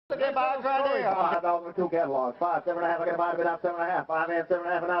Get by right there. $5 with 2 catalogs. 5, 7.5. I get a 5, out 7.5. 5 and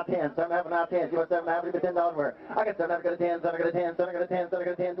 7.5 and out 10. 7.5 and out 10. You want 7.5? You get $10 worth. I get 7.5. I get a 10. 7. I get a 10. 7. I get a 10. 7. I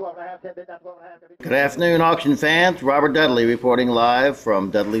get a 10. 12.5. 10. 12.5. Good afternoon, auction fans. Robert Dudley reporting live from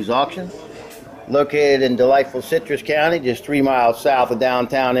Dudley's Auction, located in delightful Citrus County, just 3 miles south of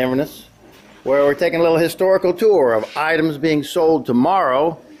downtown Inverness, where we're taking a little historical tour of items being sold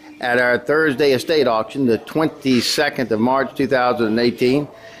tomorrow at our Thursday estate auction, the 22nd of March 2018.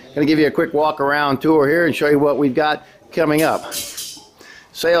 Going to give you a quick walk around tour here and show you what we've got coming up.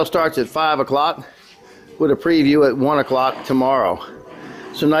 Sale starts at 5 o'clock with a preview at 1 o'clock tomorrow.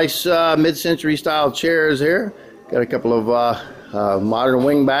 Some nice mid-century style chairs here. Got a couple of modern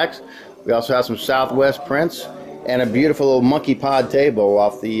wingbacks. We also have some Southwest prints and a beautiful little monkey pod table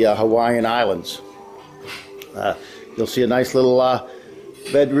off the Hawaiian Islands. You'll see a nice little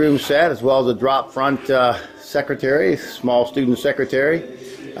bedroom set, as well as a drop front secretary, small student secretary.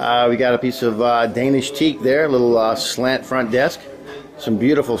 We got a piece of Danish teak there, a little slant front desk. Some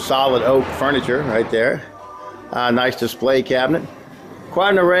beautiful solid oak furniture right there. Nice display cabinet.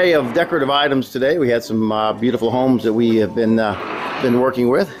 Quite an array of decorative items today. We had some beautiful homes that we have been working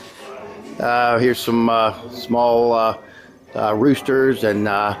with. Here's some small roosters and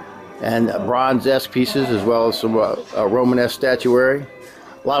bronze-esque pieces, as well as some Romanesque statuary.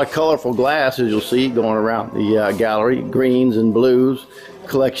 A lot of colorful glass, as you'll see, going around the gallery. Greens and blues.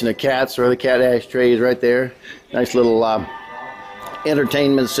 Collection of cats, or the cat ashtrays right there. Nice little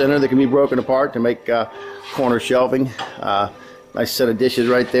entertainment center that can be broken apart to make corner shelving. Nice set of dishes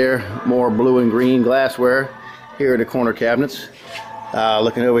right there. More blue and green glassware here in the corner cabinets.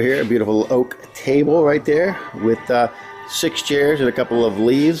 Looking over here, a beautiful oak table right there with 6 chairs and a couple of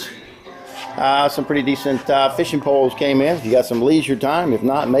leaves. Some pretty decent fishing poles came in. If you got some leisure time, if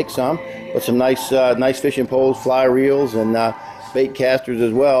not, make some. But some nice fishing poles, fly reels, and bait casters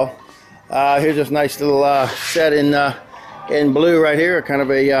as well. Here's this nice little set in blue right here, kind of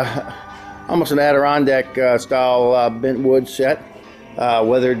a almost an Adirondack style bent wood set,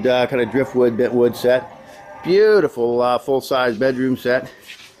 weathered kind of driftwood bent wood set. Beautiful full-size bedroom set.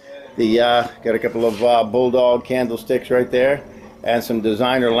 The got a couple of bulldog candlesticks right there, and some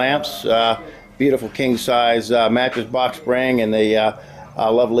designer lamps. Beautiful king-size mattress box spring, and a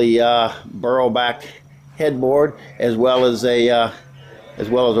lovely burrow-backed headboard, as well as a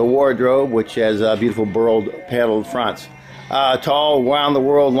wardrobe, which has beautiful burled paneled fronts. Tall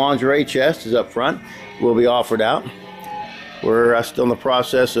round-the-world lingerie chest is up front. Will be offered out. We're still in the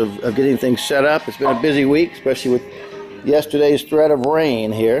process of getting things set up. It's been a busy week, especially with yesterday's threat of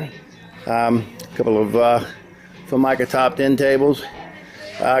rain here. A couple of Formica topped end tables.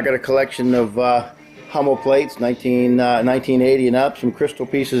 I got a collection of Hummel plates, 1980 and up. Some crystal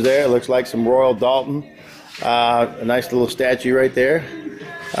pieces there. It looks like some Royal Dalton. A nice little statue right there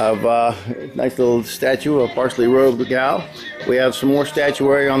of nice little statue of a partially robed gal. We have some more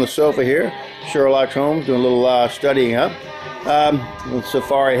statuary on the sofa here. Sherlock Holmes doing a little studying up. Little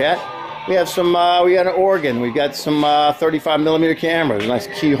safari hat. We have some. We got an organ. We've got some 35mm cameras. A nice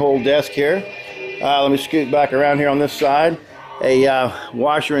keyhole desk here. Let me scoot back around here on this side. A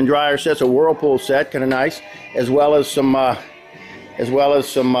washer and dryer set, a Whirlpool set, kind of nice, as well as some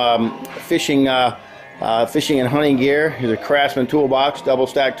fishing and hunting gear. Here's a Craftsman toolbox, double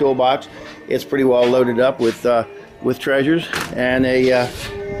stack toolbox. It's pretty well loaded up with treasures, and a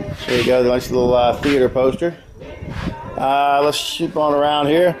there you go, the nice little theater poster. Let's shoot on around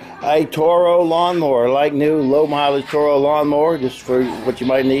here. A Toro lawnmower, like new, low mileage Toro lawnmower, just for what you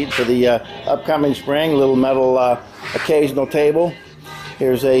might need for the upcoming spring. A little metal occasional table.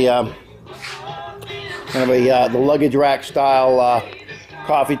 Here's a kind of the luggage rack style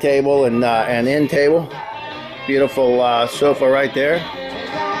coffee table and end table. Beautiful sofa right there.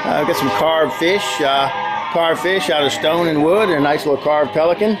 I've got some carved fish out of stone and wood, and a nice little carved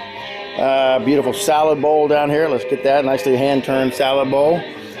pelican. Beautiful salad bowl down here. Let's get that. Nicely hand-turned salad bowl.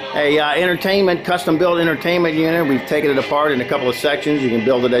 A custom-built entertainment unit. We've taken it apart in a couple of sections. You can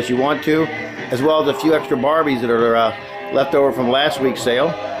build it as you want to, as well as a few extra Barbies that are left over from last week's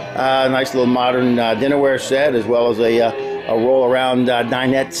sale. Nice little modern dinnerware set, as well as a roll-around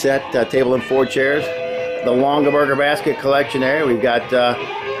dinette set, table and 4 chairs. The Longaberger basket collection there. We've got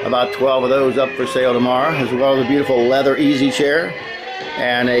about 12 of those up for sale tomorrow, as well as a beautiful leather easy chair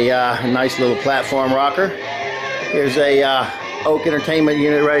and a nice little platform rocker. Here's a oak entertainment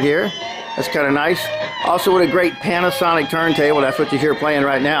unit right here. That's kind of nice. Also with a great Panasonic turntable. That's what you hear playing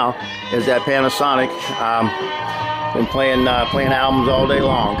right now, is that Panasonic. Been playing albums all day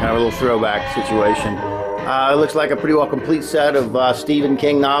long. Kind of a little throwback situation. It looks like a pretty well complete set of Stephen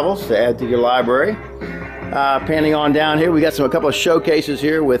King novels to add to your library. Panning on down here, we got a couple of showcases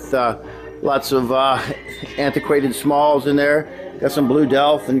here with lots of antiquated smalls in there. Got some blue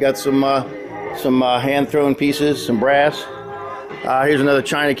delft and got some hand-thrown pieces, some brass. Here's another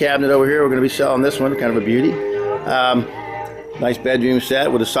china cabinet over here. We're going to be selling this one, kind of a beauty. Nice bedroom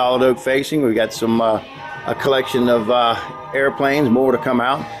set with a solid oak facing. We've got a collection of airplanes, more to come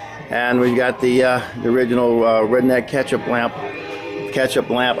out. And we've got the original redneck ketchup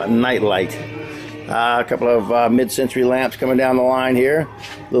lamp nightlight. A couple of mid-century lamps coming down the line here.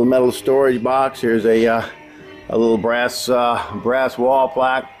 Little metal storage box. Here's a little brass wall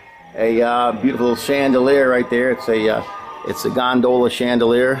plaque. A beautiful chandelier right there. It's a gondola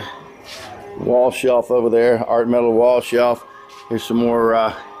chandelier. Wall shelf over there. Art metal wall shelf. Here's some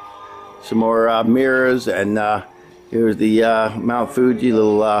more mirrors, and here's the Mount Fuji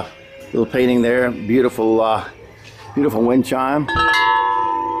little painting there. Beautiful wind chime.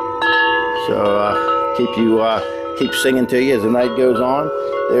 So keep singing to you as the night goes on.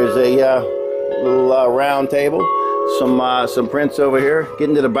 There's a little round table. Some prints over here.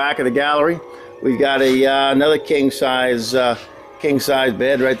 Getting to the back of the gallery, we've got another king size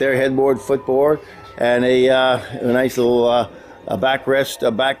bed right there, headboard, footboard, and a nice little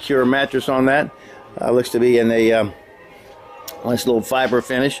back cure mattress on that. Looks to be in a nice little fiber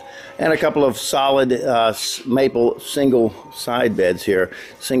finish, and a couple of solid maple single side beds here,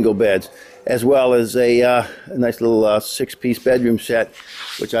 single beds, as well as a nice little 6-piece bedroom set,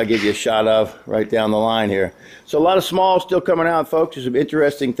 which I'll give you a shot of right down the line here. So a lot of smalls still coming out, folks. There's some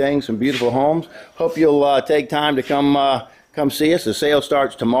interesting things, some beautiful homes. Hope you'll take time to come see us. The sale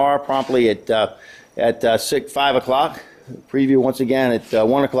starts tomorrow promptly at 5 o'clock. Preview once again at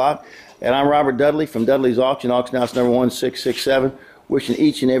 1 o'clock. And I'm Robert Dudley from Dudley's Auction House number 1667. Wishing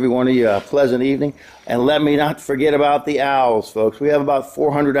each and every one of you a pleasant evening. And let me not forget about the owls, folks. We have about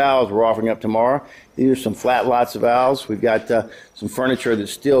 400 owls we're offering up tomorrow. These are some flat lots of owls. We've got some furniture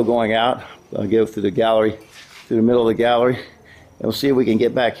that's still going out. I'll go through the gallery, through the middle of the gallery. And we'll see if we can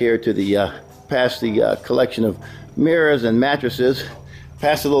get back here to the past the collection of mirrors and mattresses,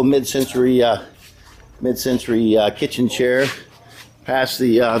 past the little mid-century kitchen chair, past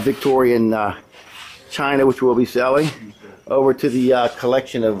the Victorian china, which we'll be selling, over to the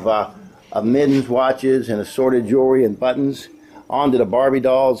collection of mittens, watches, and assorted jewelry and buttons. On to the Barbie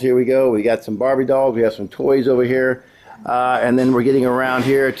dolls. Here we go. We got some Barbie dolls. We have some toys over here. And then we're getting around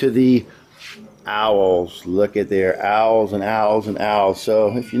here to the owls. Look at there. Owls and owls and owls.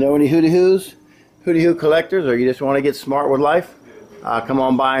 So if you know any Hooty-Hoo collectors, or you just want to get smart with life, come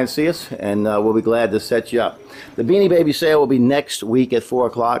on by and see us, and we'll be glad to set you up. The Beanie Baby sale will be next week at 4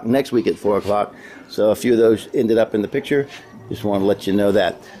 o'clock. So a few of those ended up in the picture. Just want to let you know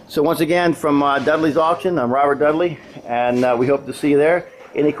that. So once again, from Dudley's Auction, I'm Robert Dudley, and we hope to see you there.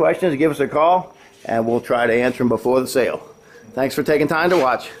 Any questions, give us a call, and we'll try to answer them before the sale. Thanks for taking time to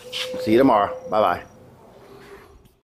watch. See you tomorrow. Bye-bye.